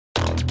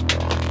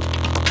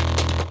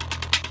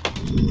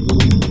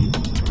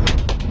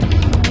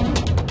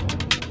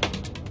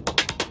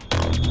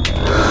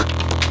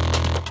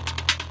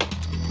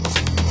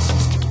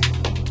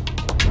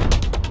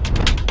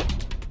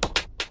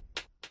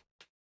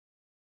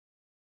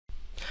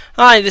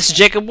Hi, this is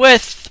Jacob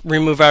with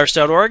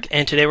RemoveVirus.org,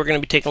 and today we're going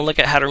to be taking a look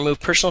at how to remove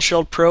Personal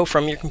Shield Pro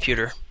from your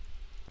computer.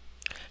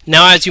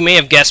 Now, as you may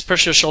have guessed,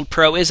 Personal Shield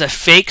Pro is a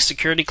fake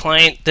security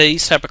client.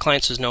 These type of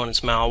clients is known as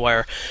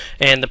malware,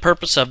 and the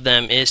purpose of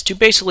them is to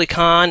basically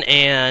con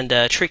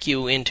and trick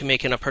you into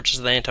making a purchase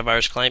of the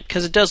antivirus client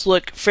because it does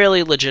look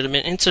fairly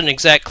legitimate. It's an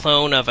exact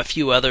clone of a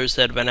few others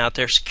that have been out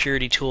there: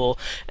 Security Tool,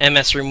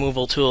 MS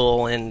Removal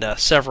Tool, and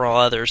several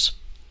others.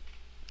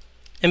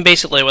 And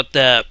basically what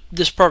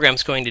this program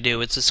is going to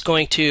do is it's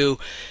going to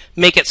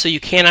make it so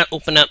you cannot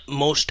open up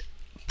most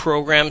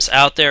programs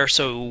out there,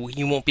 so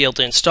you won't be able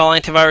to install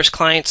antivirus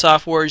client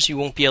softwares, you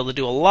won't be able to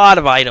do a lot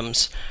of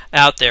items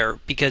out there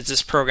because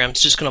this program is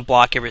just going to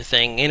block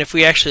everything. And if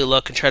we actually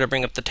look and try to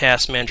bring up the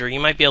task manager, you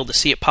might be able to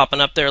see it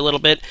popping up there a little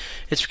bit.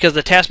 It's because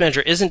the task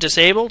manager isn't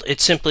disabled,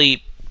 it's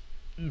simply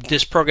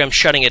this program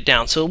shutting it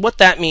down. So what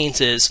that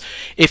means is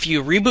if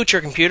you reboot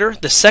your computer,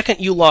 the second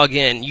you log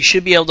in, you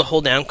should be able to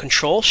hold down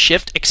Control,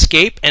 Shift,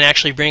 Escape, and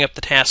actually bring up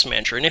the task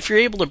manager. And if you're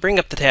able to bring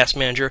up the task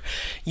manager,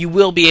 you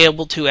will be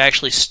able to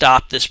actually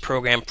stop this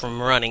program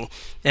from running,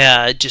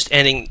 just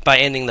ending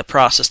the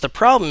process. The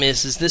problem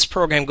is this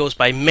program goes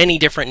by many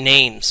different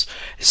names.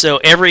 So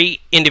every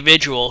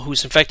individual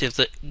who's infected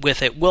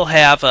with it will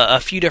have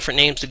a few different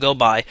names to go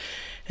by.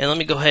 And let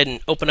me go ahead and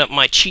open up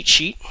my cheat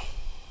sheet.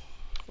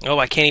 Oh,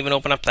 I can't even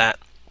open up that.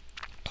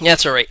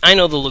 That's alright. I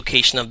know the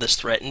location of this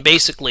threat, and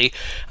basically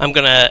I'm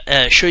going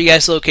to show you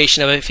guys the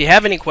location of it. If you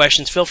have any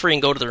questions, feel free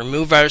and go to the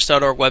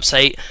RemoveVirus.org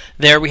website.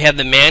 There we have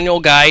the manual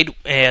guide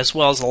as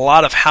well as a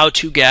lot of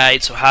how-to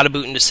guides, so how to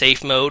boot into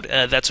safe mode.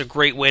 That's a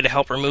great way to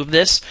help remove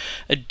this,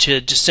 to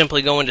just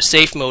simply go into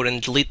safe mode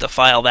and delete the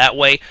file that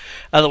way.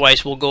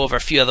 Otherwise, we'll go over a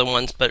few other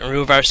ones, but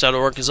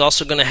RemoveVirus.org is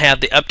also going to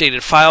have the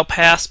updated file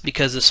paths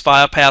because this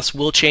file paths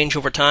will change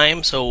over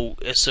time. So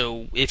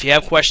if you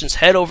have questions,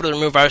 head over to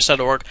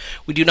RemoveVirus.org.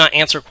 We do not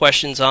answer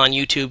questions on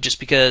YouTube just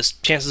because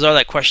chances are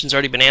that question's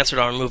already been answered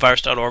on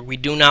RemoveVirus.org. We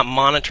do not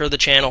monitor the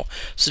channel,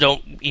 so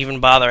don't even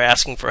bother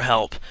asking for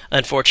help.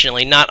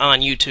 Unfortunately, not on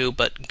YouTube,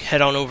 but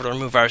head on over to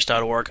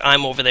RemoveVirus.org.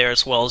 I'm over there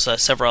as well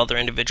as several other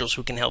individuals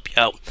who can help you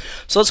out.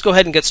 So let's go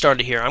ahead and get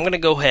started here. I'm going to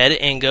go ahead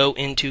and go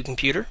into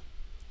Computer,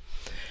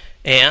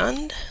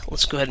 and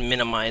let's go ahead and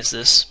minimize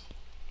this.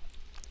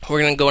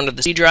 We're going to go into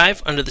the C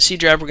drive. Under the C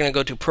drive, we're going to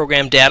go to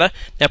Program Data.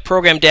 Now,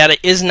 Program Data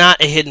is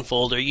not a hidden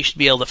folder. You should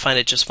be able to find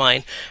it just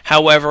fine.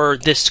 However,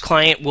 this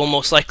client will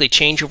most likely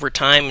change over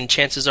time, and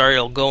chances are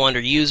it'll go under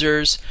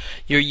Users,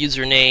 your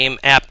username,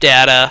 App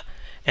Data,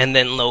 and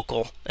then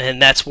Local.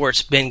 And that's where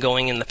it's been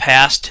going in the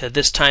past.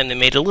 This time, they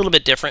made it a little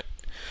bit different.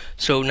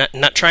 So,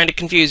 not trying to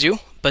confuse you,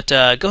 but go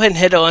ahead and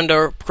head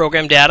under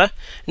Program Data.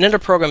 And under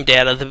Program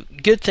Data, the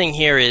good thing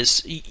here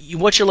is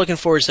what you're looking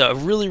for is a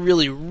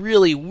really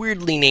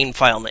weirdly named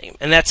file name.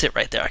 And that's it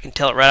right there. I can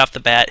tell it right off the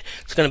bat.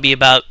 It's going to be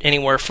about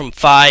anywhere from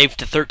 5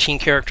 to 13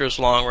 characters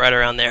long, right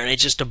around there. And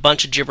it's just a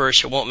bunch of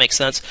gibberish. It won't make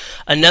sense.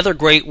 Another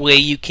great way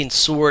you can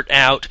sort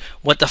out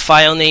what the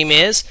file name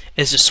is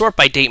to sort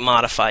by date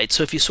modified.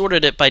 So if you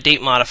sorted it by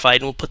date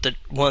modified, and we'll put the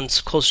ones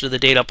closer to the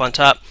date up on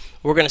top,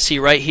 we're going to see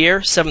right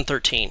here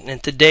 7/13,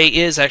 and today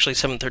is actually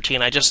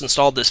 7/13. I just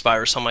installed this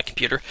virus on my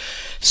computer,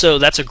 so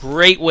that's a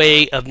great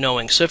way of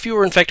knowing. So if you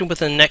were infected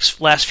within the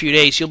last few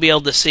days, you'll be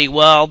able to see,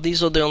 well,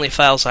 these are the only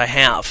files I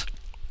have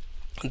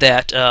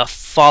that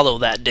follow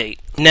that date.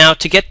 Now,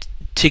 to get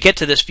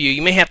to this view,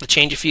 you may have to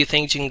change a few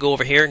things. You can go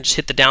over here and just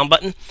hit the down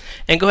button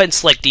and go ahead and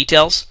select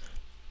Details.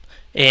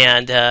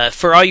 And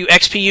for all you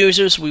XP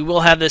users, we will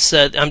have this.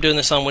 I'm doing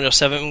this on Windows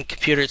 7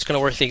 computer. It's going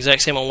to work the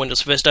exact same on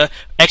Windows Vista.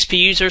 XP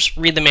users,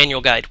 read the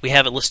manual guide. We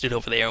have it listed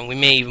over there, and we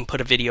may even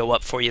put a video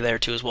up for you there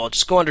too as well.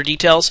 Just go under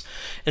Details,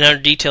 and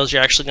under Details,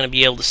 you're actually going to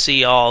be able to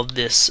see all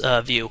this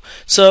view.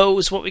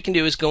 So what we can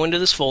do is go into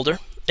this folder,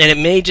 and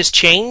it may just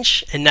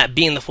change and not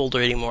be in the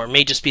folder anymore. It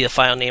may just be the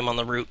file name on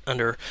the root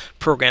under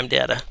Program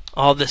Data.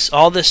 All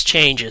this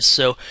changes.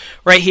 So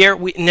right here,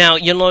 now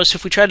you'll notice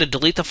if we try to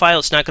delete the file,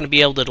 it's not going to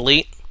be able to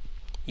delete.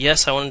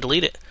 Yes, I want to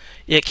delete it.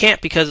 It can't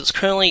because it's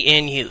currently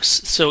in use.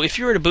 So if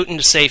you were to boot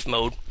into safe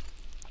mode,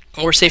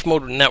 or safe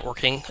mode with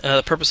networking,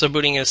 the purpose of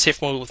booting into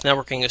safe mode with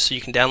networking is so you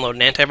can download an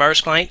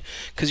antivirus client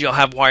because you'll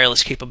have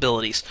wireless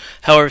capabilities.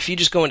 However, if you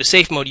just go into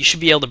safe mode, you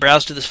should be able to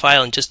browse to this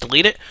file and just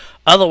delete it.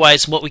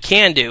 Otherwise, what we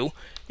can do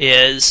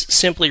is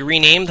simply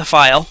rename the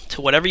file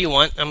to whatever you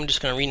want. I'm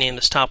just going to rename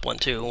this top one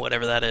too,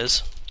 whatever that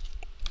is.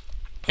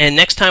 And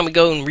next time we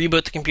go and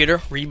reboot the computer,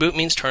 reboot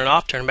means turn it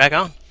off, turn it back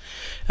on.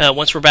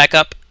 Once we're back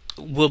up,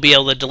 we'll be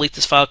able to delete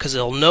this file because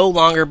it'll no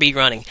longer be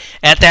running.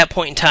 At that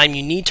point in time,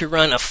 you need to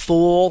run a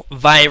full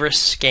virus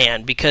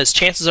scan because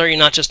chances are you're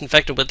not just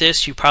infected with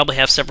this, you probably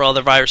have several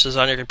other viruses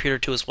on your computer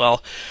too as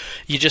well.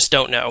 You just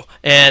don't know.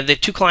 And the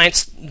two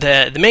clients,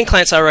 the main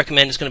clients I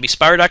recommend is going to be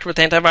SpiroDoctor with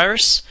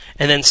antivirus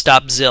and then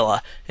StopZilla.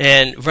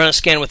 And run a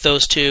scan with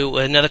those two.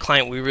 Another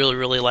client we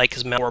really like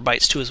is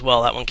Malwarebytes too as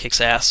well. That one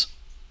kicks ass.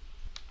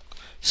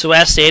 So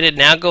as stated,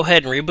 now go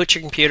ahead and reboot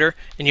your computer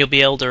and you'll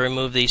be able to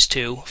remove these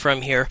two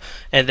from here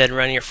and then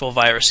run your full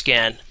virus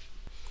scan.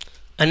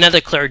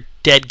 Another clear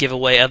dead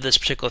giveaway of this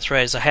particular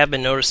thread is I have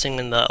been noticing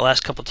in the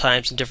last couple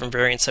times in different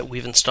variants that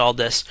we've installed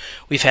this,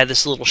 we've had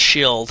this little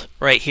shield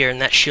right here,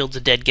 and that shield's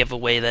a dead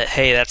giveaway that,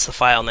 hey, that's the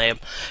file name.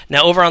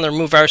 Now over on the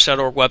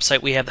removevirus.org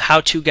website we have the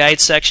how-to guide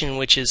section,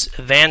 which is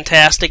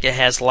fantastic. It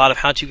has a lot of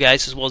how-to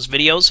guides as well as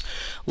videos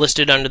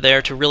listed under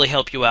there to really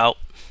help you out.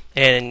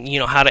 And you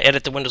know how to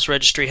edit the Windows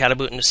registry, how to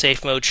boot into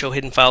safe mode, show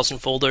hidden files and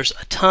folders,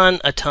 a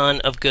ton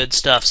of good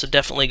stuff. So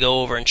definitely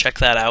go over and check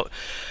that out.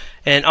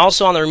 And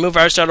also on the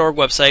removevirus.org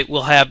website,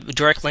 we'll have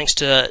direct links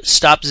to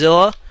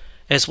Stopzilla,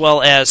 as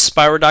well as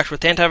Spyro Doctor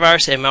with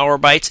Antivirus and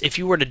Malwarebytes. If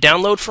you were to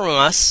download from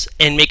us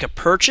and make a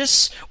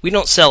purchase, we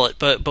don't sell it,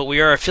 but we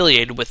are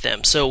affiliated with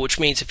them. So, which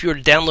means if you were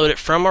to download it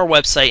from our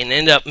website and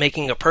end up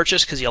making a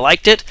purchase because you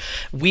liked it,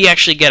 we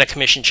actually get a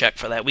commission check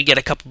for that. We get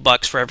a couple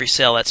bucks for every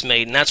sale that's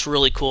made, and that's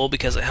really cool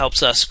because it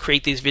helps us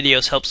create these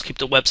videos, helps keep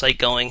the website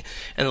going,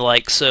 and the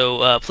like.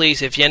 So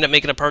please, if you end up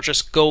making a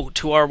purchase, go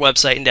to our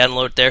website and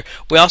download it there.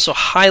 We also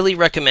highly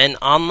recommend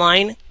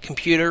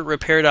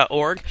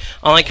OnlineComputerRepair.org.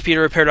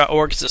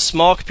 OnlineComputerRepair.org is a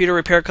small computer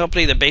repair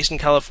company. They're based in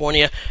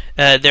California.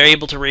 They're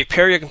able to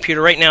repair your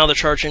computer. Right now they're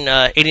charging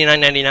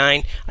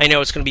 $89.99. I know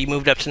it's going to be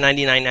moved up to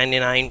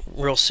 $99.99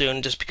 real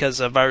soon just because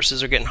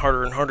viruses are getting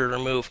harder and harder to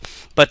remove.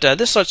 But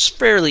this looks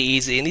fairly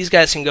easy, and these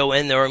guys can go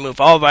in, they'll remove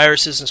all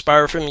viruses and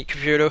spyware from your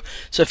computer.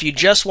 So if you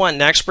just want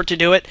an expert to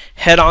do it,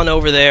 head on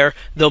over there.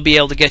 They'll be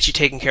able to get you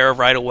taken care of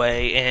right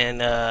away. And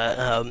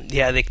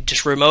yeah, they can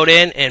just remote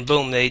in, and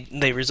boom,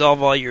 they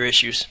resolve all your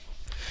issues.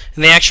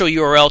 And the actual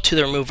URL to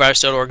the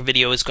removevirus.org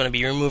video is going to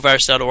be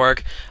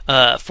removevirus.org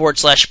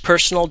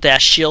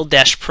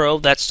 /personal-shield-pro.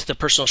 That's to the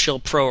Personal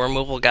Shield Pro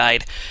removal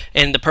guide.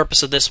 And the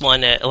purpose of this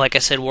one, like I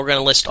said, we're going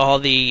to list all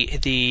the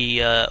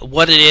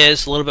what it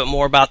is, a little bit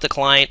more about the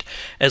client,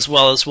 as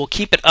well as we'll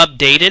keep it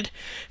updated.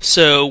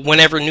 So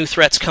whenever new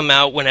threats come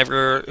out,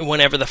 whenever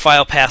the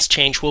file path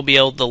change, we'll be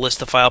able to list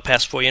the file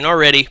path for you. And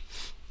already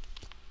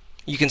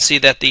you can see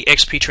that the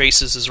XP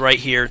traces is right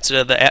here. Instead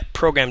of the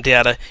program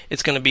data,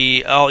 it's going to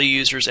be all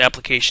users'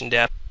 application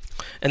data.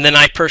 And then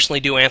I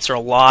personally do answer a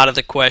lot of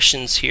the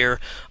questions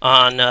here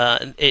on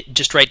it.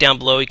 Just right down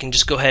below, you can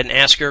just go ahead and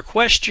ask your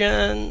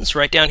questions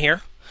right down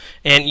here.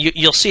 And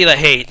you'll see that,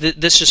 hey,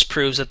 this just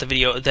proves that the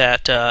video,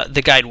 that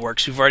the guide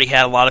works. We've already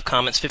had a lot of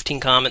comments,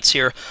 15 comments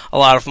here, a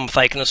lot of them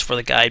thanking us for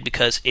the guide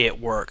because it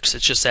works.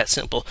 It's just that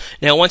simple.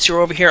 Now, once you're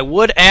over here, I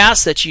would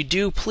ask that you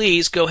do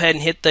please go ahead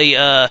and hit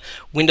the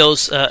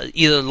Windows,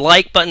 either the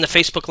like button, the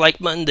Facebook like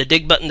button, the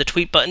dig button, the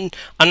tweet button.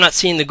 I'm not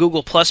seeing the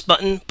Google Plus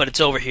button, but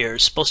it's over here.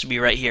 It's supposed to be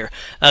right here.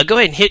 Go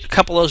ahead and hit a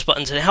couple of those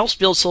buttons, and it helps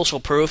build social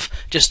proof,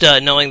 just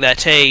knowing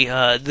that, hey,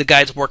 the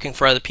guide's working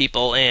for other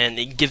people, and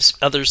it gives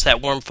others that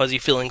warm, fuzzy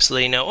feeling so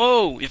they know,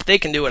 oh, if they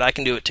can do it, I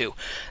can do it too.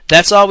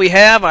 That's all we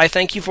have. I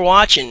thank you for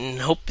watching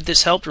and hope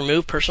this helped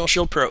remove Personal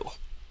Shield Pro.